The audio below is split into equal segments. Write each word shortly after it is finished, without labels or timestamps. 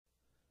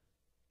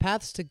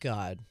Paths to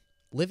God,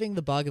 Living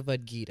the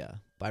Bhagavad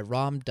Gita by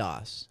Ram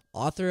Dass,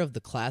 author of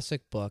the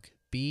classic book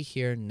Be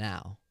Here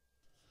Now.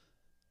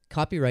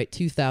 Copyright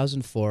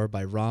 2004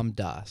 by Ram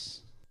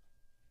Dass.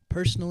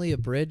 Personally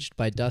abridged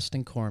by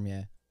Dustin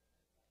Cormier.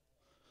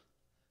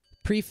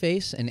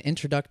 Preface and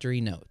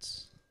introductory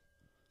notes.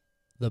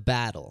 The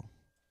battle.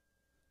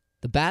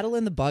 The battle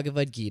in the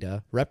Bhagavad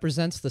Gita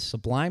represents the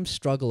sublime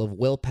struggle of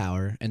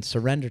willpower and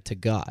surrender to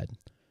God.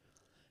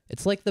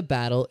 It's like the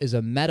battle is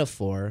a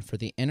metaphor for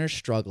the inner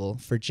struggle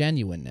for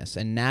genuineness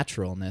and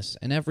naturalness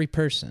in every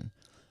person,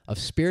 of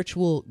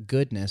spiritual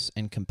goodness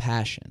and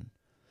compassion.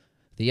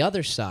 The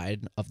other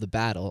side of the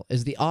battle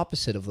is the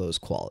opposite of those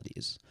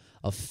qualities,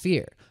 of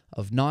fear,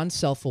 of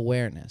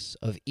non-self-awareness,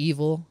 of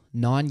evil,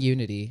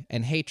 non-unity,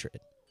 and hatred.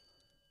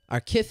 Our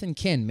kith and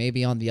kin may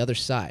be on the other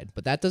side,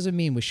 but that doesn't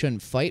mean we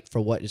shouldn't fight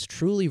for what is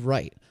truly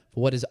right,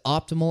 for what is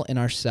optimal in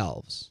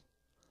ourselves.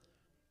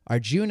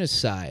 Arjuna's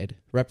side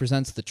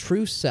represents the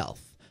true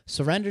self,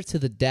 surrender to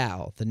the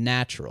Tao, the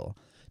natural,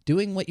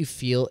 doing what you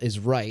feel is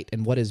right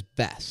and what is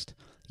best,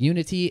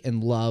 unity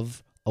and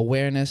love,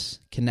 awareness,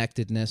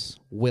 connectedness,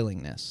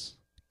 willingness,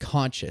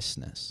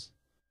 consciousness.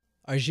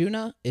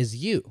 Arjuna is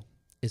you,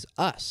 is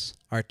us,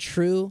 our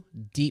true,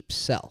 deep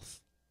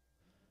self.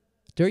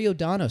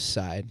 Duryodhana's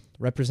side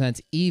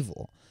represents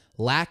evil,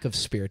 lack of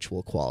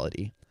spiritual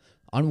quality,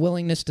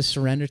 unwillingness to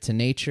surrender to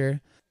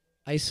nature,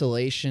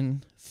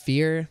 isolation,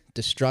 fear,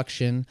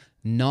 destruction,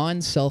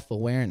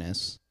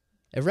 non-self-awareness.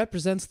 It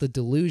represents the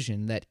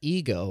delusion that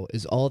ego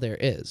is all there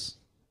is.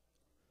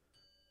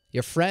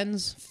 Your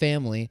friends,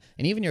 family,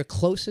 and even your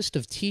closest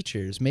of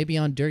teachers may be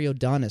on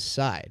Duryodhana's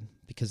side,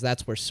 because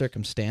that's where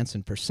circumstance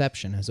and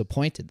perception has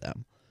appointed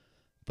them.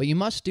 But you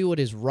must do what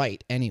is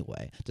right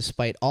anyway,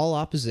 despite all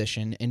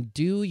opposition, and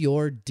do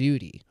your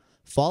duty.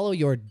 Follow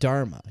your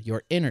dharma,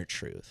 your inner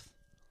truth.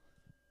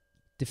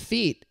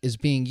 Defeat is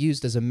being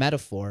used as a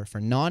metaphor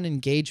for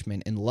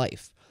non-engagement in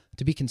life.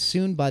 To be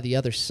consumed by the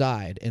other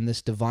side in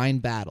this divine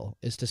battle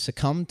is to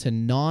succumb to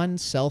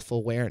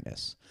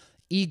non-self-awareness,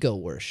 ego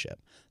worship,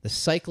 the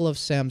cycle of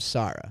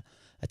samsara,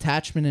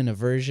 attachment and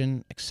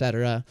aversion,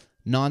 etc.,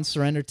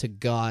 non-surrender to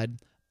God,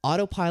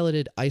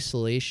 autopiloted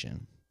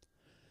isolation.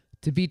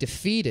 To be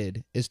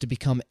defeated is to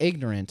become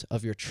ignorant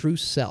of your true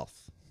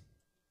self.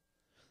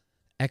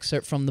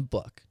 Excerpt from the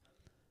book.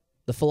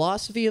 The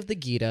philosophy of the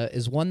Gita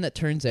is one that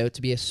turns out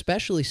to be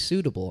especially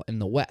suitable in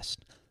the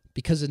West,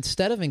 because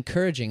instead of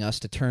encouraging us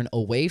to turn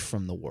away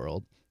from the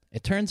world,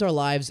 it turns our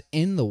lives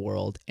in the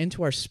world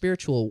into our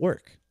spiritual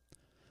work.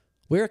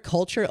 We're a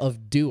culture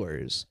of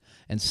doers,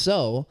 and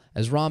so,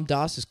 as Ram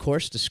Dass's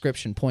course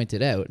description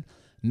pointed out,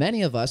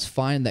 many of us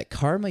find that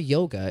karma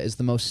yoga is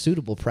the most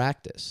suitable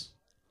practice.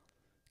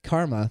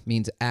 Karma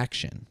means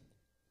action.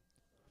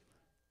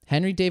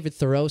 Henry David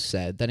Thoreau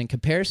said that in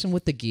comparison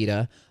with the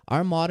Gita,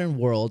 our modern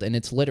world and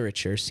its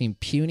literature seem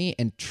puny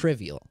and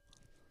trivial.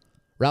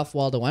 Ralph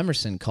Waldo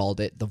Emerson called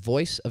it the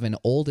voice of an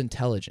old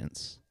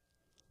intelligence.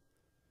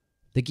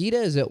 The Gita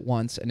is at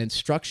once an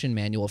instruction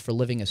manual for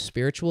living a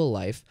spiritual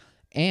life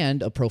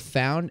and a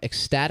profound,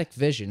 ecstatic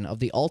vision of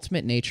the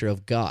ultimate nature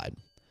of God.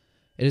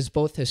 It is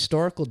both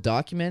historical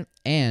document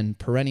and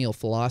perennial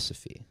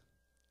philosophy.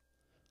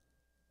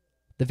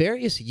 The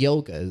various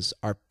yogas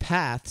are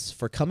paths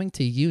for coming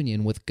to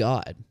union with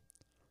God.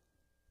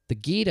 The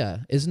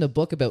Gita isn't a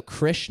book about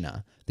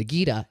Krishna. The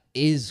Gita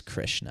is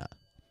Krishna.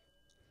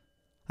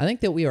 I think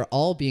that we are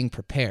all being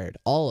prepared,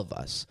 all of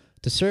us,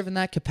 to serve in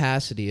that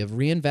capacity of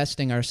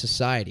reinvesting our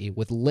society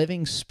with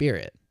living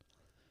spirit.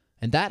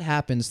 And that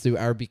happens through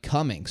our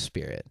becoming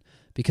spirit,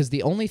 because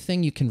the only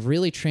thing you can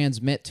really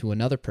transmit to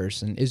another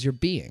person is your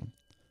being.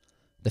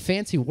 The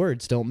fancy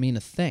words don't mean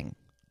a thing.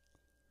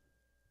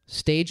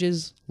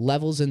 Stages,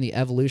 levels in the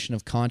evolution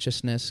of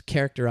consciousness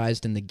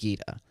characterized in the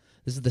Gita.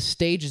 This is the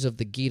stages of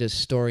the Gita's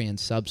story and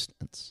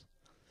substance.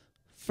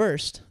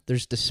 First,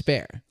 there's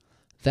despair.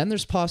 Then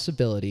there's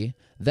possibility.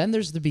 Then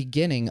there's the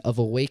beginning of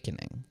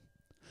awakening.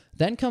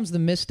 Then comes the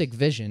mystic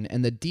vision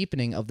and the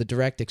deepening of the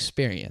direct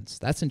experience.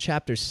 That's in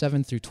chapters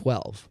 7 through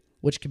 12,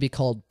 which could be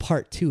called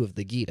part 2 of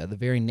the Gita, the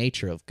very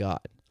nature of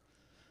God.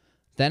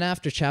 Then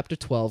after chapter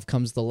 12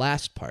 comes the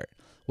last part,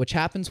 which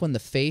happens when the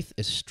faith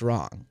is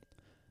strong.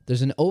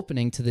 There's an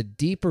opening to the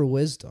deeper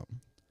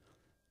wisdom.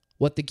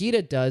 What the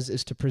Gita does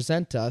is to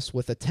present us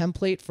with a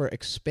template for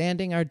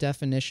expanding our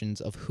definitions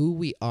of who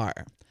we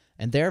are,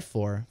 and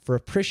therefore for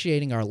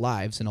appreciating our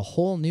lives in a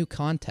whole new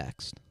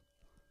context.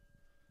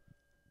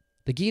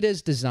 The Gita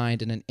is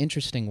designed in an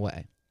interesting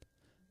way.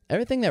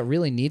 Everything that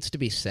really needs to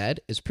be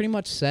said is pretty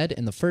much said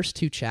in the first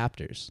 2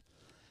 chapters.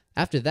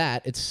 After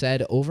that, it's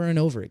said over and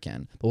over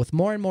again, but with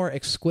more and more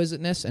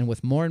exquisiteness and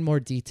with more and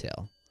more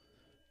detail.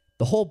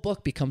 The whole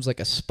book becomes like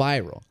a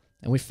spiral,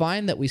 and we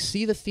find that we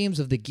see the themes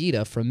of the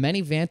Gita from many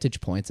vantage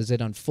points as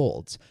it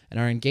unfolds, and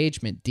our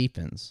engagement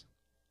deepens.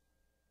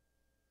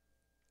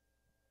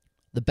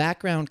 The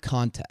background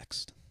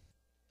context.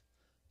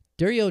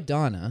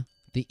 Duryodhana,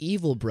 the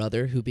evil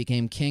brother who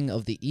became king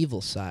of the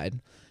evil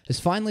side, has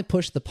finally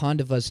pushed the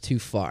Pandavas too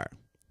far.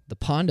 The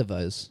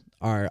Pandavas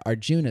are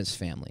Arjuna's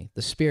family,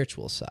 the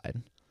spiritual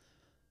side.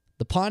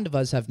 The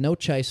Pandavas have no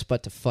choice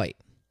but to fight.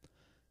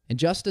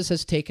 Injustice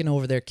has taken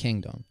over their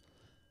kingdom.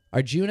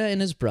 Arjuna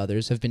and his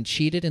brothers have been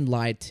cheated and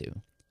lied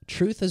to.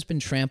 Truth has been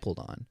trampled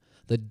on.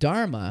 The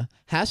Dharma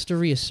has to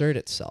reassert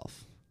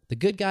itself. The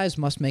good guys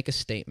must make a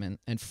statement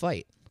and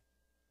fight.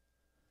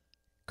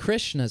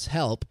 Krishna's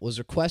help was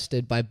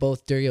requested by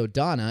both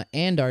Duryodhana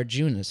and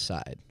Arjuna's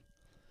side.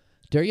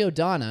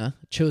 Duryodhana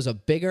chose a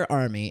bigger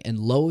army and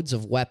loads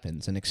of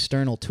weapons and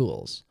external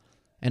tools,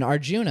 and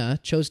Arjuna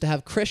chose to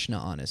have Krishna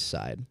on his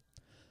side.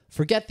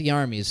 "Forget the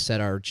armies,"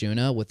 said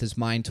Arjuna with his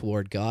mind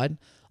toward God.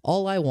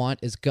 "All I want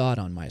is God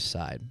on my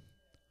side."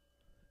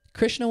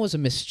 Krishna was a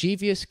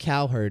mischievous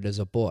cowherd as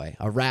a boy,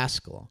 a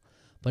rascal,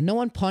 but no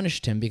one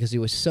punished him because he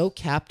was so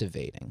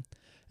captivating,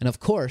 and of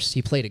course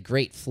he played a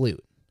great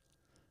flute.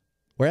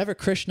 Wherever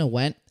Krishna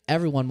went,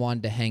 everyone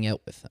wanted to hang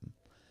out with him.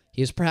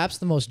 He is perhaps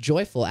the most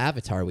joyful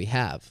avatar we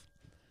have.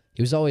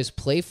 He was always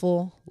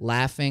playful,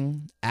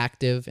 laughing,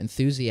 active,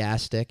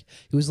 enthusiastic.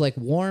 He was like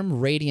warm,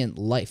 radiant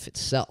life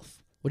itself,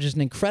 which is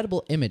an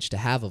incredible image to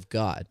have of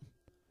God.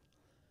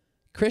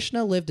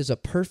 Krishna lived as a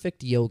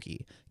perfect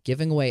yogi,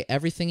 giving away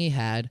everything he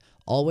had,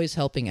 always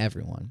helping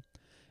everyone.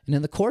 And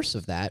in the course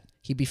of that,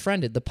 he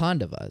befriended the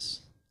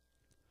Pandavas.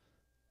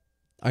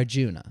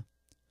 Arjuna.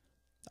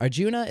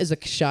 Arjuna is a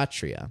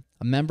kshatriya,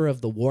 a member of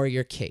the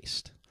warrior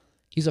caste.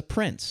 He's a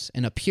prince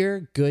and a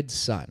pure, good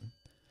son.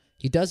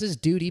 He does his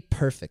duty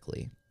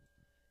perfectly.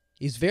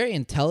 He's very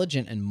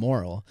intelligent and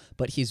moral,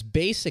 but he's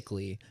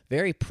basically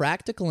very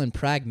practical and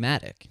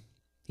pragmatic.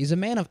 He's a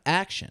man of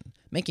action,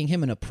 making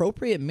him an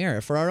appropriate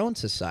mirror for our own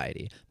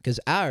society, because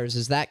ours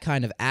is that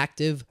kind of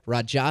active,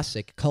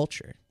 rajasic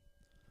culture.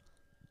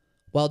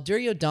 While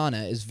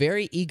Duryodhana is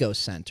very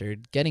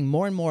ego-centered, getting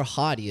more and more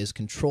haughty as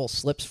control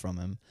slips from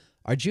him,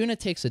 Arjuna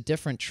takes a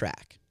different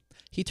track.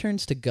 He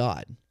turns to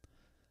God.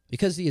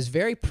 Because he is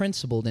very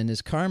principled and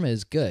his karma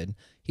is good,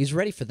 he's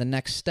ready for the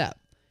next step.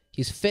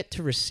 He's fit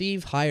to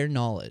receive higher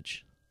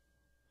knowledge.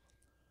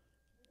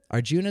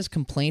 Arjuna's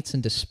complaints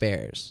and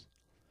despairs.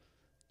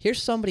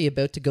 Here's somebody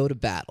about to go to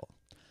battle,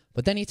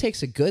 but then he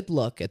takes a good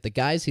look at the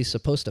guys he's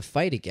supposed to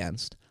fight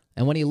against,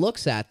 and when he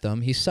looks at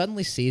them, he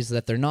suddenly sees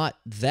that they're not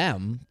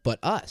them, but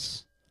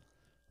us.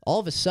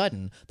 All of a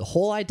sudden, the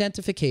whole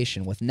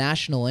identification with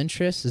national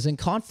interests is in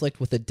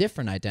conflict with a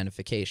different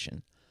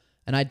identification,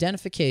 an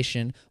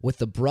identification with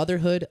the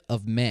brotherhood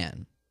of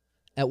man.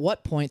 At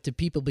what point do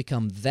people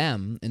become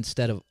them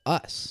instead of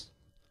us?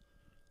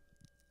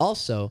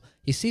 Also,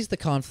 he sees the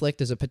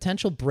conflict as a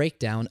potential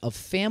breakdown of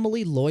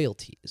family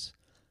loyalties.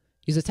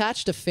 He's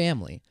attached to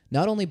family,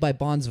 not only by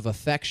bonds of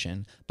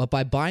affection, but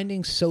by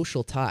binding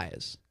social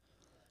ties.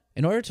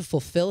 In order to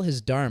fulfill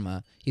his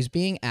dharma, he's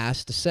being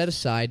asked to set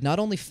aside not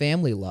only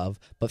family love,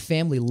 but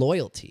family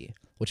loyalty,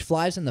 which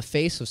flies in the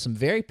face of some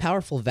very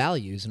powerful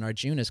values in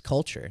Arjuna's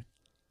culture.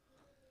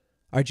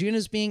 Arjuna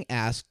is being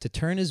asked to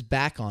turn his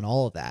back on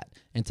all of that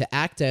and to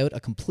act out a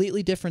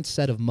completely different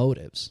set of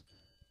motives.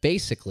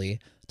 Basically,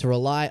 to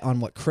rely on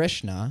what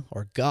Krishna,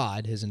 or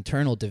God, his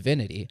internal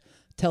divinity,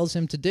 tells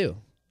him to do.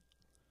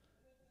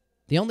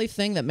 The only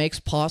thing that makes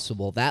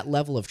possible that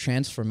level of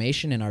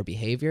transformation in our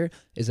behavior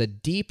is a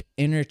deep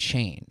inner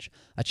change,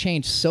 a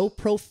change so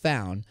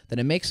profound that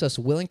it makes us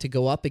willing to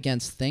go up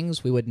against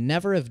things we would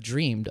never have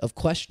dreamed of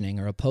questioning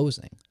or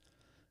opposing.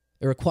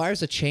 It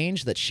requires a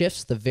change that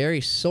shifts the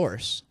very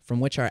source from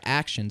which our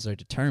actions are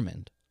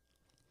determined.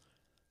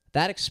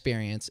 That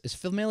experience is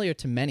familiar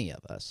to many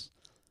of us.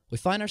 We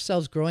find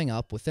ourselves growing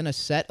up within a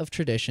set of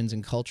traditions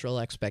and cultural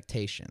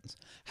expectations: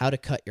 how to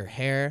cut your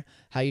hair,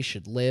 how you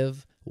should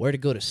live, where to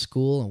go to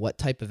school and what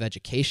type of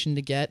education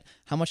to get,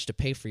 how much to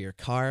pay for your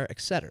car,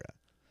 etc.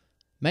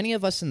 Many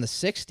of us in the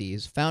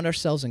 60s found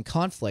ourselves in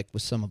conflict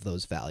with some of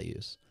those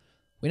values.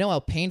 We know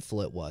how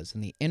painful it was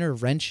and the inner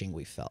wrenching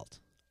we felt.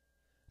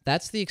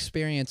 That's the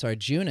experience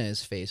Arjuna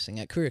is facing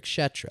at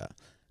Kurukshetra,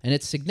 and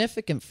it's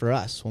significant for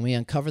us when we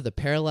uncover the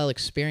parallel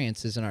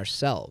experiences in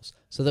ourselves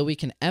so that we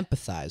can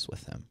empathize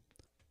with him.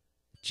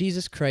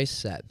 Jesus Christ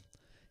said,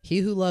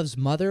 "He who loves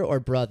mother or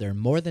brother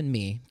more than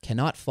me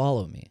cannot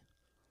follow me."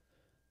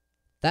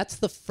 That's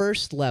the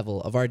first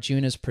level of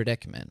Arjuna's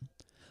predicament.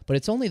 But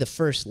it's only the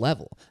first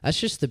level. That's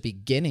just the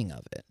beginning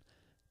of it.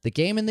 The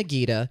game in the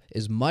Gita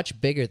is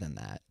much bigger than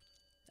that.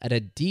 At a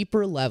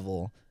deeper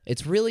level,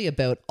 it's really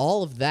about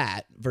all of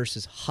that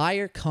versus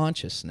higher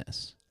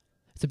consciousness.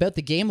 It's about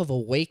the game of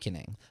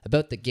awakening,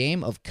 about the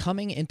game of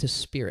coming into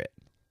spirit.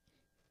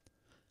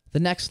 The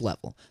next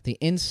level, the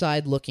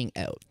inside looking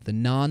out, the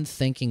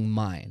non-thinking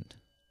mind.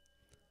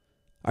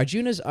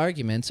 Arjuna's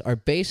arguments are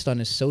based on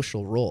his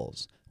social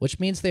roles, which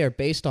means they are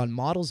based on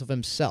models of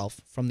himself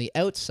from the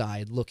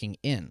outside looking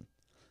in.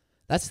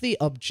 That's the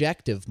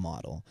objective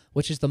model,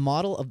 which is the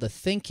model of the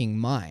thinking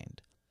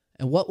mind.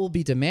 And what will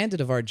be demanded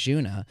of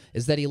Arjuna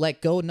is that he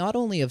let go not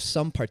only of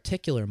some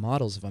particular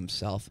models of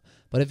himself,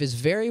 but of his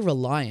very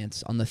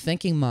reliance on the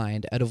thinking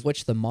mind out of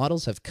which the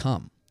models have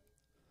come.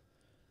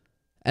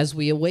 As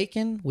we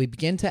awaken, we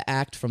begin to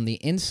act from the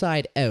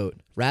inside out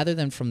rather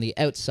than from the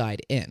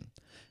outside in.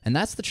 And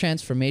that's the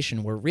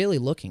transformation we're really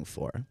looking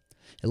for.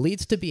 It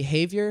leads to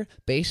behavior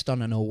based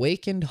on an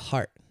awakened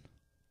heart.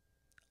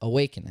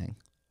 Awakening.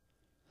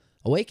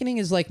 Awakening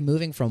is like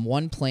moving from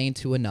one plane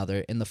to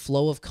another in the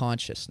flow of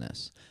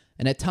consciousness,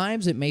 and at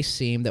times it may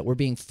seem that we're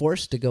being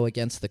forced to go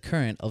against the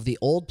current of the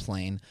old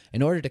plane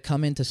in order to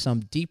come into some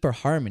deeper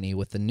harmony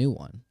with the new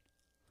one.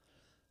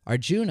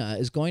 Arjuna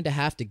is going to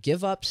have to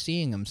give up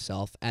seeing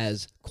himself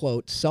as,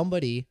 quote,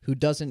 somebody who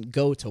doesn't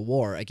go to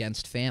war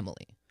against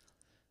family.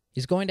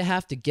 He's going to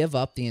have to give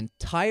up the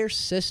entire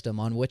system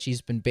on which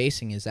he's been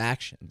basing his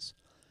actions.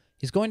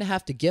 He's going to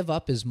have to give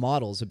up his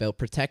models about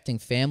protecting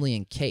family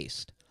and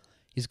caste.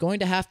 He's going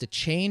to have to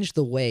change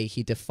the way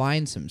he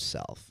defines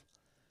himself.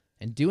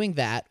 And doing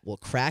that will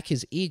crack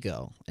his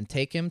ego and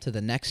take him to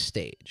the next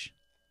stage.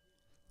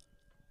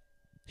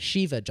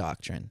 Shiva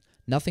doctrine,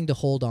 nothing to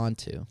hold on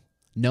to,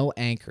 no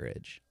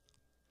anchorage.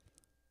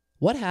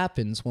 What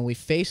happens when we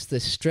face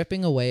this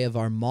stripping away of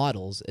our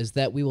models is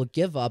that we will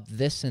give up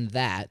this and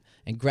that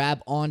and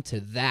grab onto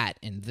that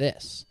and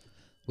this.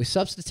 We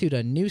substitute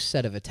a new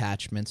set of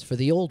attachments for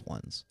the old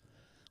ones.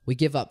 We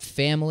give up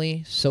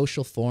family,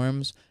 social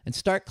forms, and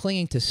start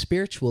clinging to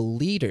spiritual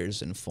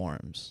leaders and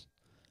forms.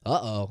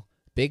 Uh-oh,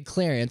 big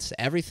clearance,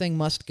 everything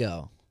must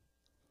go.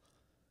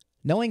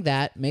 Knowing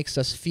that makes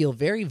us feel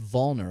very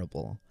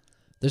vulnerable.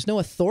 There's no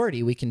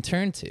authority we can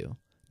turn to,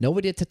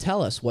 nobody to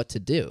tell us what to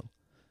do.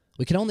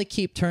 We can only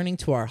keep turning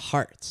to our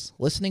hearts,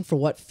 listening for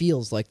what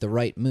feels like the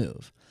right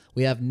move.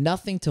 We have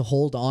nothing to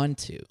hold on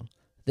to.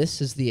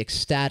 This is the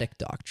ecstatic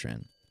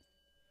doctrine.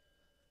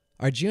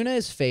 Arjuna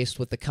is faced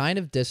with the kind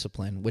of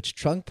discipline which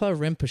Trungpa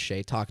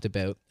Rinpoche talked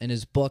about in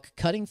his book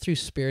Cutting Through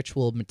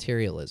Spiritual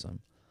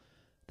Materialism.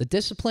 The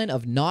discipline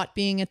of not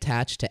being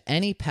attached to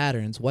any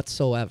patterns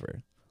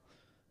whatsoever.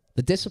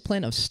 The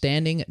discipline of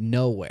standing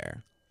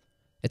nowhere.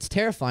 It's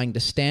terrifying to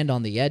stand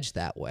on the edge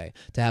that way,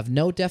 to have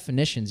no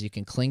definitions you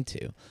can cling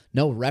to,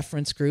 no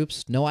reference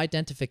groups, no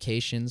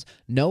identifications,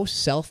 no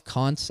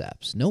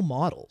self-concepts, no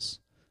models.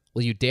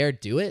 Will you dare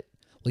do it?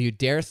 Will you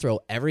dare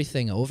throw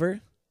everything over?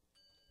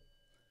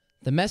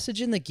 The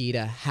message in the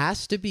Gita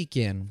has to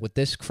begin with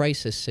this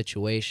crisis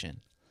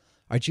situation.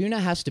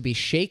 Arjuna has to be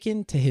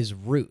shaken to his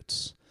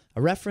roots,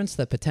 a reference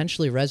that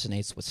potentially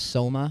resonates with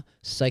Soma,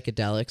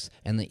 psychedelics,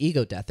 and the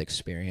ego death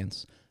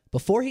experience,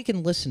 before he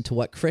can listen to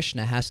what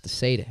Krishna has to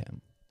say to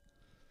him.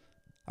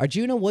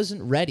 Arjuna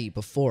wasn't ready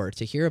before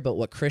to hear about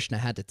what Krishna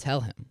had to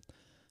tell him.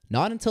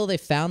 Not until they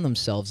found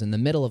themselves in the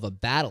middle of a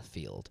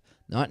battlefield,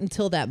 not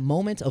until that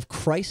moment of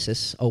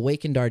crisis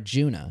awakened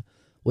Arjuna,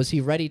 was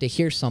he ready to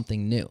hear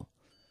something new.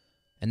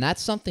 And that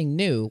something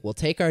new will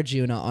take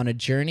Arjuna on a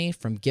journey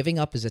from giving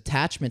up his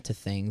attachment to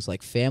things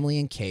like family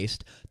and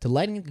caste to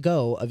letting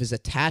go of his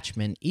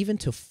attachment even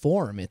to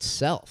form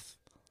itself.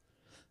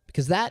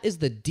 Because that is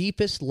the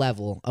deepest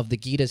level of the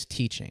Gita's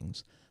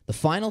teachings. The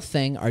final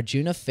thing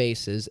Arjuna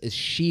faces is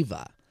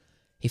Shiva.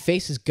 He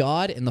faces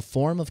God in the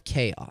form of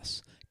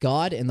chaos,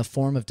 God in the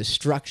form of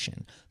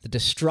destruction, the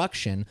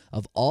destruction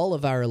of all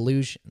of our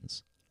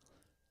illusions.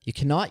 You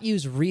cannot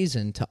use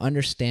reason to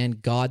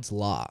understand God's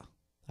law,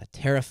 a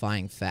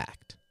terrifying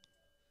fact.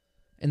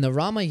 In the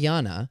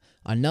Ramayana,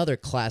 another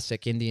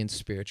classic Indian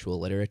spiritual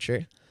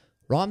literature,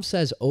 Ram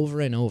says over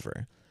and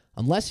over,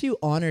 "Unless you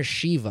honor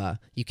Shiva,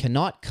 you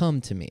cannot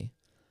come to me."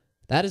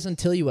 That is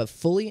until you have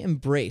fully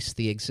embraced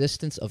the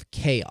existence of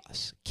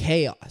chaos.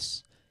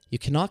 Chaos. You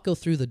cannot go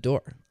through the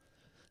door.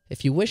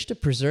 If you wish to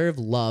preserve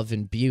love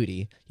and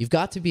beauty, you've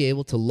got to be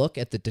able to look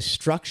at the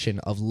destruction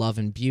of love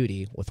and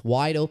beauty with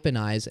wide open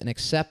eyes and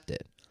accept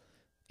it.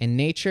 In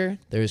nature,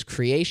 there is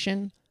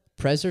creation,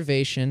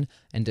 preservation,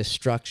 and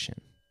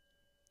destruction.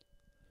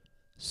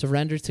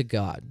 Surrender to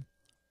God.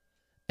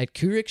 At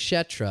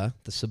Kurukshetra,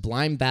 the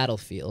sublime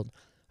battlefield,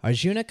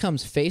 Arjuna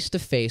comes face to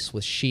face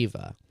with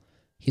Shiva.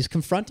 He's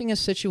confronting a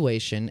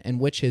situation in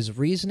which his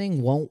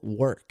reasoning won't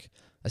work,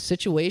 a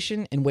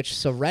situation in which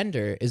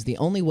surrender is the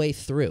only way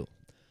through.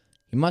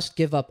 He must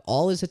give up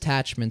all his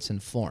attachments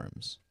and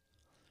forms.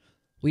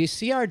 We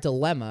see our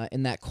dilemma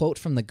in that quote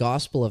from the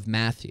Gospel of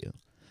Matthew.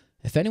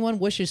 "If anyone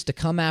wishes to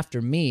come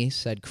after me,"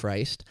 said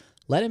Christ,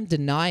 "let him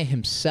deny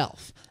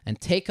himself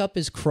and take up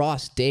his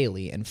cross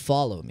daily and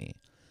follow me.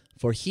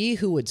 For he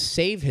who would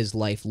save his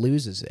life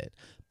loses it,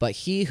 but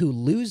he who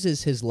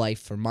loses his life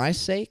for my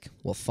sake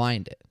will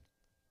find it."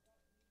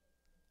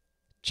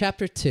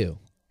 Chapter 2,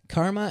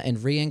 Karma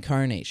and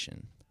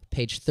Reincarnation,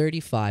 page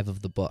 35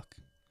 of the book.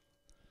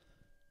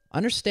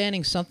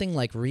 Understanding something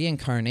like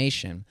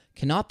reincarnation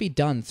cannot be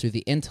done through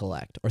the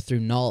intellect or through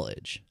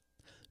knowledge.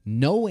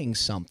 Knowing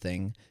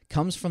something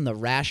comes from the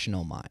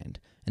rational mind,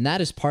 and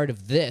that is part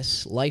of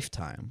this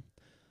lifetime.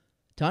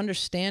 To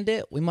understand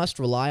it, we must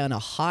rely on a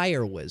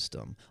higher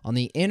wisdom, on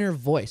the inner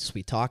voice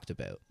we talked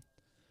about.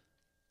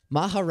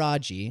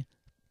 Maharaji,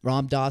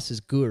 Ram Das's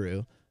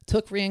guru,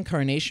 took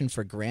reincarnation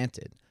for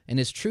granted, and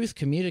his truth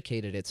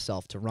communicated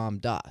itself to Ram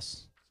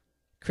Das.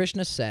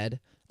 Krishna said,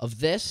 "Of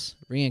this,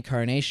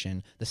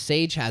 reincarnation, the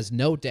sage has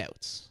no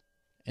doubts."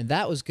 And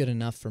that was good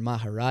enough for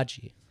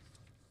Maharaji.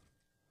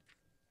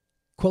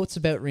 Quotes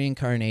about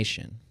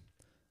reincarnation.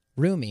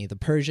 Rumi, the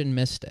Persian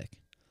mystic.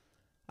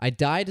 I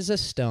died as a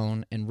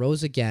stone and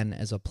rose again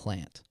as a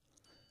plant.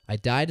 I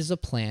died as a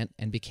plant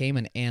and became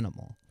an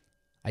animal.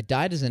 I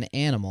died as an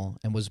animal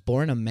and was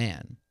born a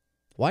man.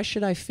 Why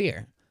should I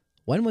fear?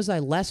 When was I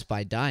less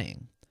by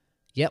dying?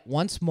 Yet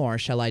once more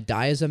shall I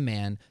die as a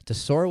man to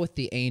soar with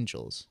the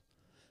angels.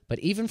 But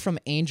even from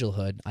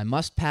angelhood I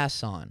must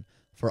pass on,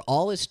 for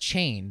all is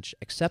change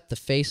except the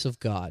face of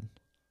God.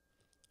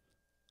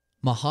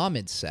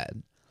 Muhammad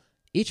said,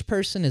 each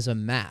person is a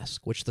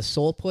mask which the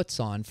soul puts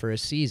on for a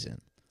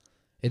season.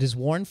 It is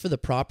worn for the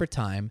proper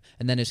time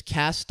and then is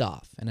cast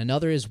off, and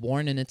another is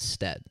worn in its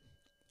stead.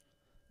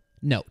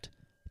 Note,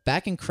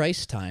 back in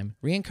Christ's time,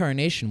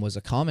 reincarnation was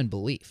a common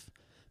belief,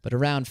 but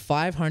around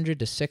 500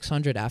 to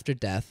 600 after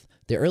death,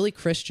 the early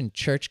Christian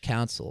church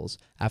councils,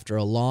 after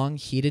a long,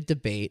 heated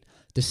debate,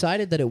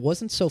 decided that it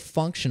wasn't so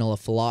functional a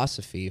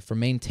philosophy for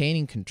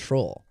maintaining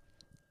control.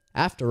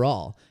 After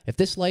all, if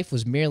this life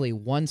was merely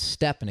one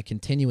step in a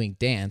continuing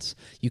dance,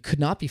 you could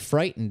not be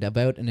frightened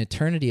about an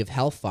eternity of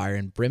hellfire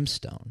and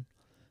brimstone.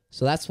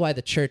 So that's why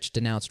the church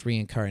denounced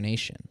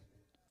reincarnation.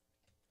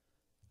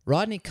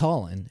 Rodney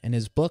Collin, in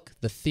his book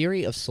The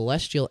Theory of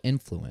Celestial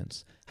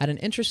Influence, had an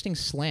interesting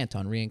slant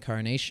on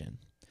reincarnation.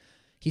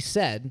 He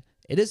said,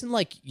 it isn't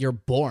like you're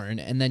born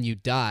and then you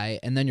die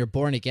and then you're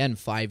born again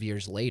 5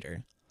 years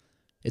later.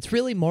 It's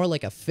really more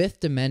like a fifth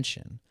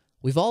dimension.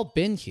 We've all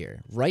been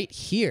here, right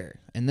here,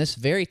 in this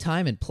very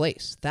time and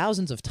place,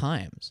 thousands of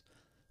times.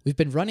 We've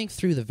been running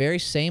through the very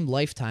same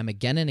lifetime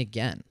again and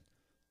again.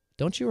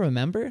 Don't you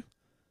remember?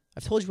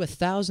 I've told you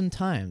 1,000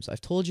 times.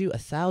 I've told you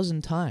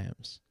 1,000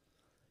 times.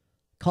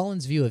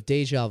 Colin's view of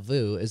déjà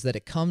vu is that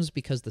it comes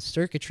because the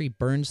circuitry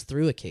burns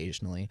through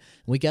occasionally,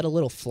 and we get a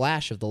little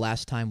flash of the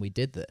last time we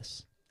did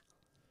this.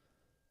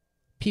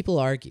 People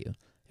argue,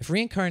 if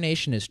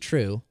reincarnation is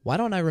true, why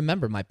don't I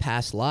remember my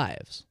past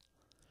lives?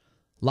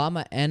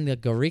 Lama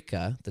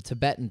Ngagorika, the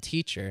Tibetan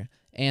teacher,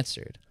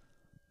 answered,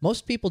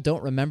 most people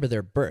don't remember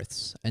their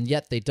births, and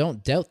yet they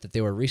don't doubt that they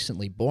were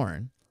recently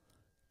born.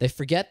 They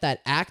forget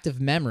that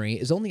active memory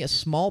is only a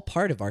small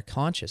part of our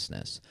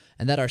consciousness,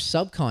 and that our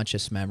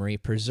subconscious memory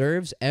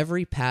preserves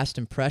every past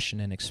impression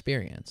and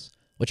experience,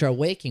 which our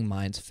waking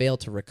minds fail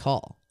to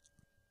recall.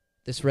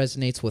 This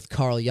resonates with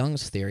Carl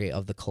Jung's theory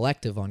of the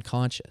collective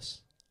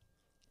unconscious.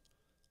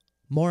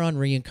 More on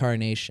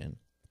reincarnation.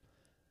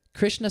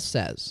 Krishna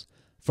says,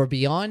 for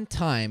beyond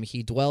time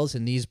he dwells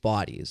in these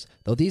bodies,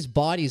 though these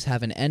bodies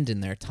have an end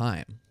in their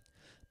time.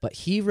 But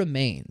he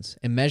remains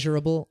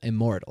immeasurable,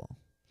 immortal.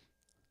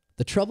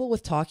 The trouble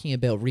with talking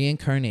about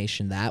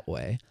reincarnation that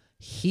way,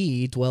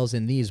 he dwells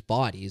in these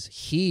bodies,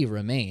 he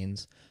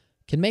remains,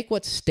 can make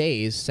what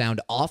stays sound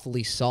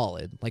awfully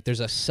solid, like there's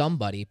a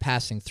somebody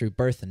passing through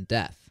birth and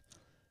death.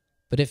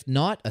 But if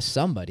not a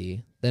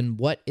somebody, then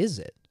what is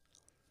it?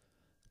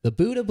 The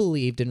Buddha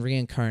believed in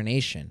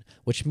reincarnation,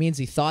 which means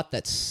he thought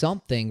that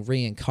something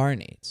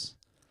reincarnates.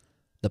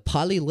 The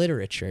Pali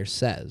literature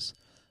says,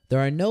 there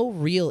are no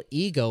real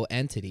ego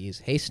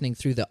entities hastening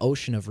through the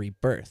ocean of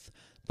rebirth,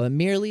 but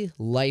merely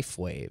life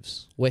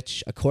waves,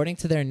 which, according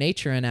to their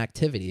nature and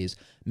activities,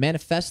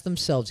 manifest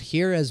themselves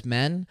here as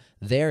men,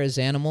 there as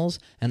animals,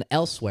 and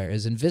elsewhere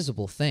as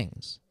invisible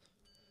things.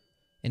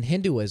 In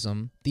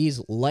Hinduism,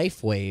 these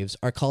life waves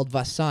are called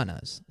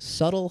vasanas,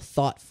 subtle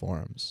thought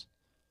forms.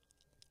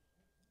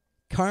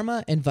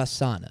 Karma and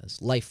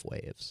vasanas, life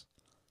waves.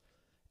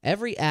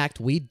 Every act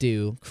we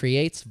do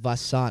creates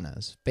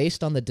vasanas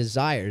based on the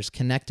desires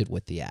connected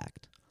with the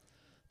act.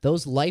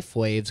 Those life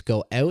waves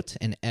go out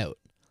and out.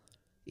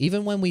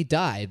 Even when we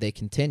die, they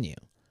continue.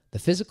 The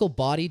physical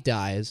body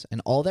dies,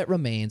 and all that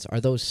remains are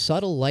those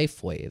subtle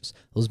life waves,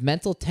 those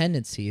mental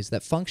tendencies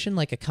that function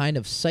like a kind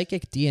of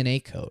psychic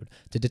DNA code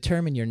to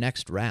determine your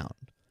next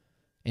round.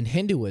 In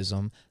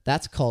Hinduism,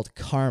 that's called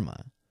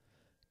karma.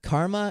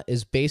 Karma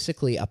is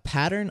basically a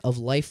pattern of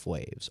life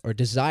waves, or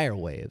desire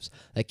waves,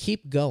 that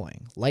keep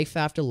going, life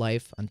after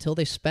life, until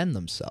they spend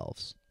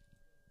themselves.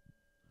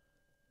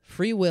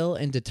 Free will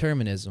and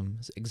determinism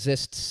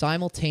exist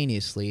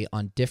simultaneously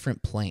on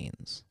different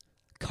planes.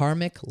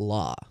 Karmic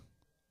law.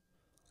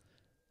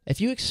 If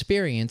you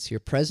experience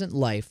your present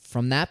life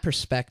from that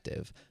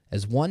perspective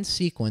as one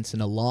sequence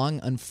in a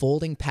long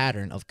unfolding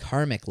pattern of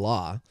karmic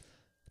law,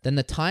 then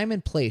the time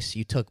and place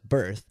you took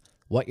birth,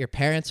 what your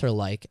parents are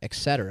like,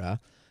 etc.,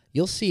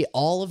 you'll see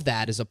all of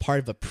that as a part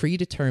of a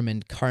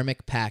predetermined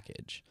karmic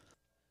package.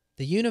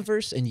 The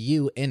universe and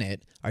you in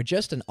it are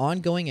just an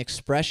ongoing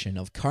expression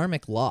of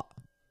karmic law.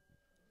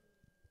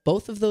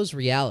 Both of those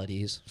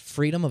realities,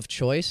 freedom of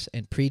choice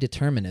and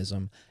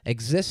predeterminism,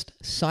 exist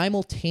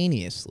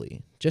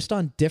simultaneously, just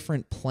on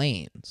different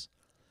planes.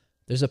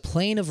 There's a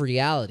plane of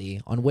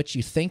reality on which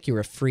you think you're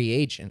a free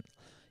agent.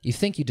 You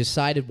think you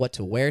decided what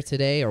to wear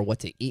today or what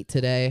to eat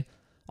today.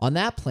 On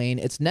that plane,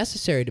 it's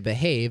necessary to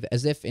behave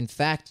as if, in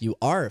fact, you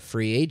are a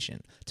free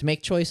agent, to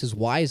make choices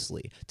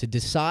wisely, to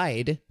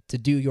decide to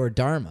do your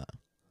dharma.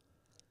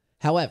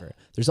 However,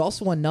 there's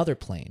also another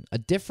plane, a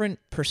different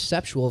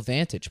perceptual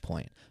vantage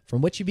point,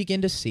 from which you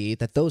begin to see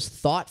that those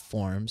thought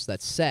forms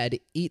that said,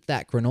 eat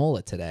that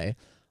granola today,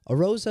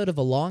 arose out of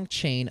a long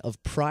chain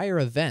of prior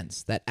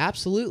events that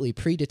absolutely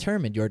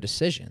predetermined your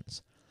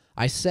decisions.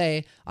 I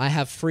say I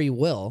have free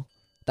will.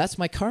 That's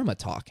my karma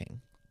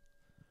talking.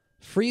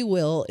 Free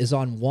will is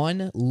on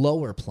one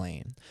lower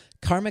plane.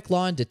 Karmic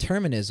law and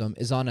determinism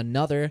is on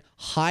another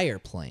higher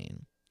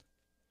plane.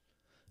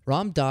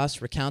 Ram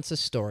Dass recounts a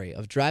story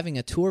of driving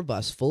a tour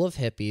bus full of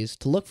hippies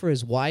to look for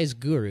his wise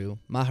guru,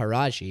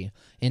 Maharaji,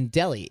 in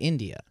Delhi,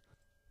 India.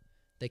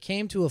 They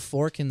came to a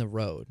fork in the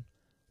road.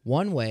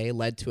 One way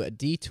led to a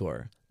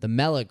detour, the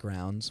Mela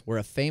grounds, where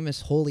a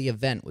famous holy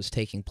event was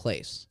taking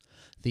place.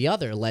 The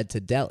other led to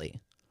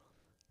Delhi.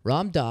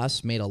 Ram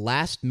Dass made a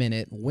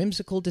last-minute,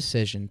 whimsical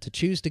decision to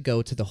choose to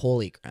go to the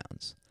holy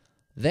grounds.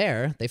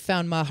 There, they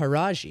found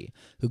Maharaji,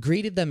 who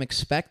greeted them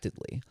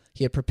expectantly.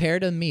 He had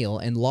prepared a meal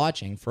and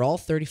lodging for all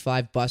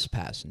 35 bus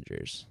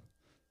passengers.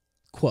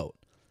 Quote,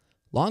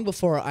 "Long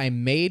before I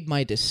made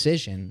my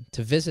decision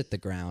to visit the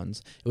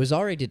grounds, it was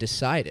already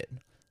decided.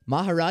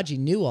 Maharaji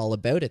knew all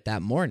about it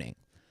that morning.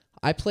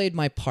 I played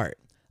my part.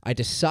 I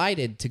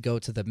decided to go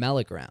to the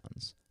Mela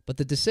grounds, but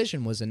the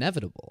decision was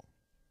inevitable."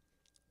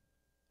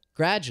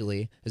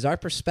 Gradually, as our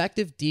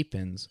perspective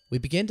deepens, we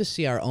begin to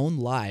see our own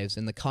lives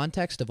in the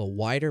context of a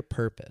wider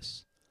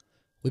purpose.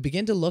 We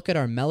begin to look at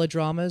our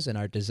melodramas and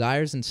our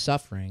desires and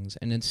sufferings,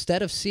 and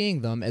instead of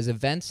seeing them as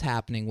events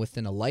happening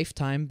within a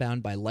lifetime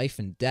bound by life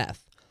and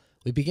death,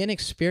 we begin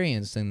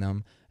experiencing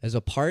them as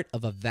a part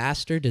of a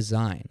vaster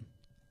design.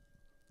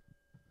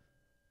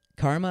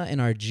 Karma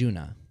and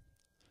Arjuna.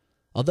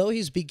 Although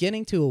he's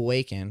beginning to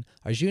awaken,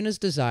 Arjuna's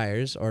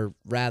desires, or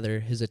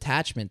rather his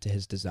attachment to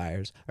his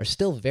desires, are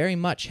still very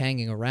much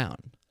hanging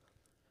around.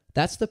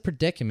 That's the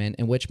predicament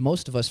in which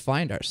most of us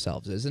find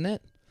ourselves, isn't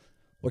it?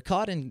 We're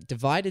caught in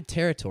divided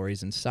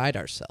territories inside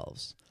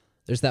ourselves.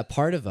 There's that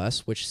part of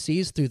us which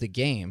sees through the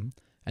game,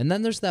 and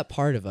then there's that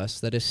part of us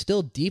that is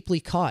still deeply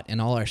caught in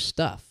all our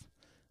stuff.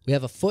 We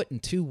have a foot in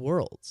two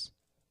worlds.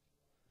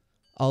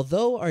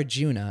 Although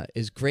Arjuna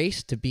is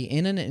graced to be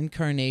in an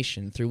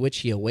incarnation through which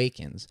he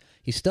awakens,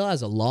 he still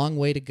has a long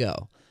way to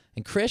go,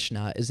 and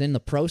Krishna is in the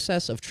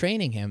process of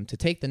training him to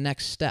take the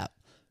next step,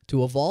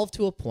 to evolve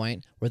to a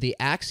point where the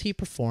acts he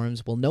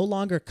performs will no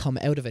longer come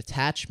out of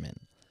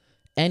attachment,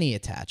 any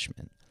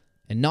attachment,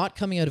 and not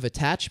coming out of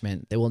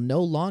attachment, they will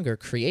no longer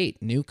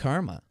create new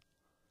karma.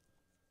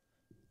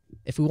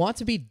 If we want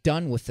to be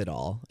done with it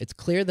all, it's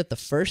clear that the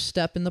first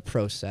step in the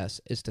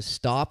process is to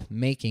stop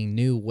making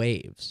new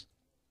waves.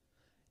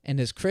 And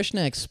as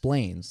Krishna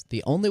explains,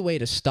 the only way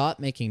to stop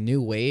making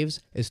new waves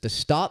is to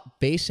stop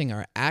basing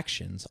our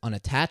actions on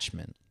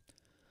attachment.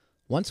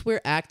 Once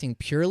we're acting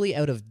purely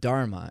out of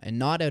dharma and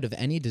not out of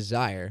any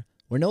desire,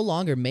 we're no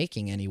longer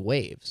making any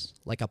waves,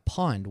 like a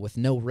pond with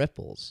no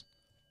ripples.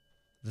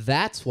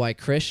 That's why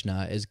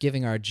Krishna is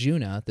giving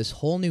Arjuna this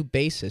whole new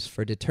basis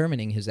for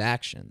determining his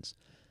actions.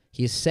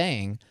 He is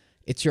saying,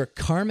 it's your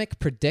karmic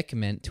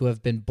predicament to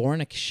have been born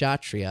a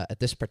kshatriya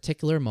at this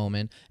particular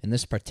moment in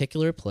this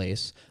particular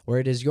place, where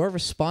it is your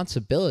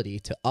responsibility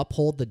to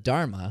uphold the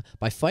dharma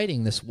by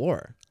fighting this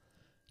war.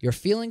 Your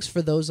feelings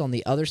for those on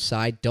the other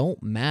side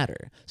don't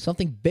matter.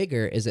 Something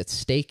bigger is at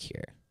stake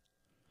here.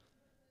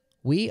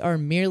 We are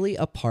merely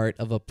a part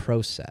of a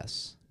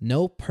process,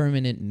 no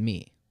permanent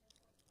me.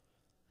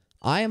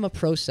 I am a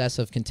process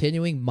of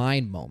continuing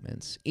mind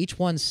moments, each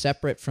one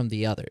separate from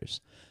the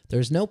others.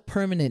 There's no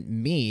permanent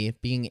me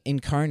being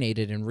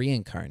incarnated and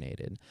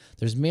reincarnated.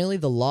 There's merely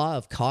the law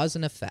of cause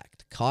and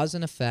effect, cause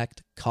and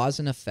effect, cause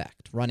and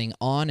effect, running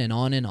on and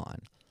on and on.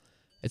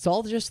 It's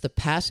all just the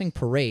passing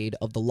parade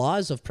of the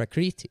laws of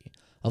Prakriti,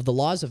 of the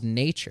laws of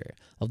nature,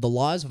 of the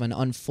laws of an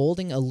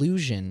unfolding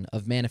illusion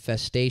of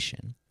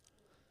manifestation.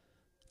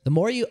 The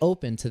more you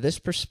open to this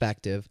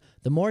perspective,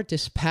 the more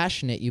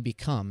dispassionate you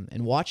become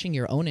in watching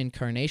your own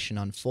incarnation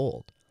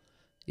unfold.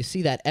 You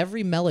see that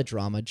every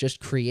melodrama just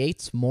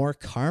creates more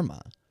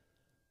karma.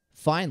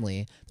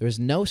 Finally, there is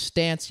no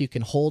stance you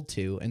can hold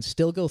to and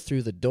still go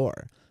through the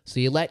door, so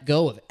you let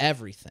go of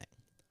everything.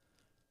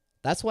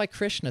 That's why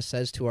Krishna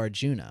says to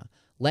Arjuna,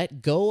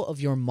 let go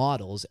of your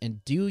models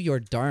and do your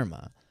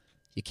dharma.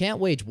 You can't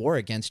wage war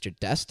against your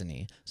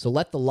destiny, so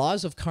let the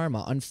laws of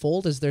karma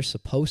unfold as they're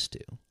supposed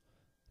to.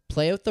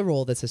 Play out the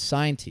role that's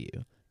assigned to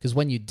you, because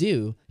when you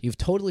do, you've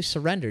totally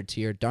surrendered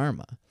to your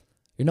dharma.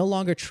 You're no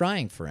longer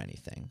trying for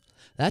anything.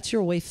 That's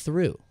your way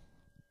through.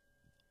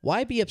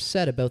 Why be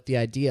upset about the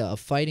idea of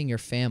fighting your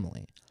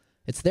family?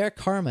 It's their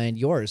karma and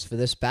yours for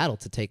this battle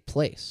to take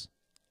place.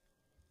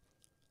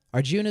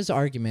 Arjuna's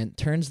argument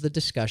turns the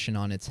discussion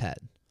on its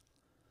head.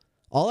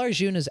 All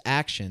Arjuna's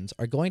actions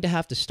are going to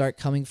have to start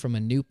coming from a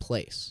new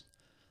place.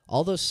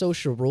 All those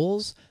social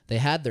rules, they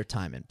had their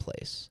time and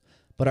place.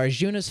 But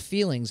Arjuna's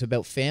feelings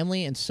about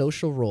family and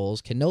social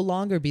roles can no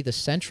longer be the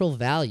central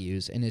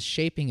values in his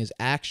shaping his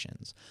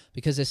actions,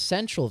 because his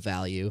central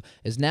value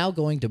is now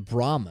going to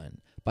Brahman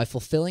by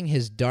fulfilling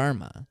his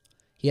dharma.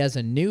 He has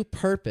a new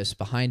purpose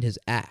behind his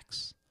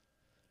acts.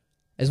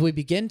 As we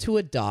begin to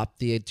adopt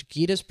the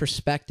Gita's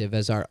perspective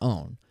as our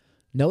own,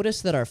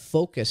 notice that our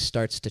focus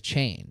starts to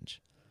change.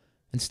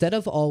 Instead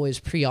of always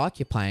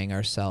preoccupying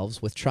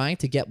ourselves with trying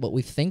to get what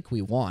we think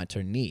we want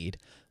or need,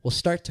 we'll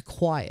start to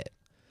quiet.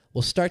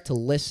 We'll start to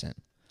listen.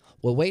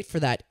 We'll wait for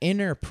that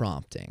inner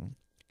prompting.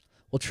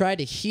 We'll try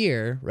to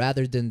hear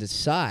rather than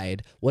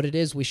decide what it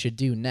is we should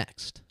do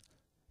next.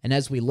 And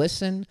as we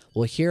listen,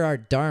 we'll hear our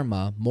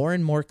Dharma more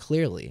and more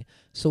clearly,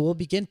 so we'll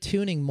begin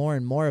tuning more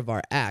and more of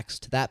our acts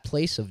to that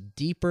place of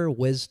deeper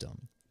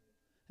wisdom.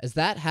 As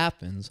that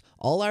happens,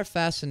 all our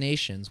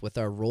fascinations with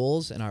our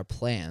roles and our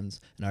plans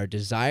and our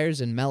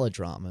desires and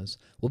melodramas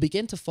will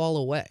begin to fall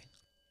away.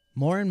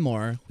 More and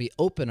more, we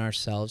open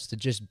ourselves to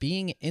just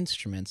being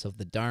instruments of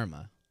the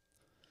Dharma.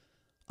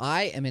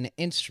 I am an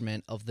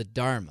instrument of the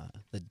Dharma,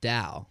 the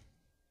Tao.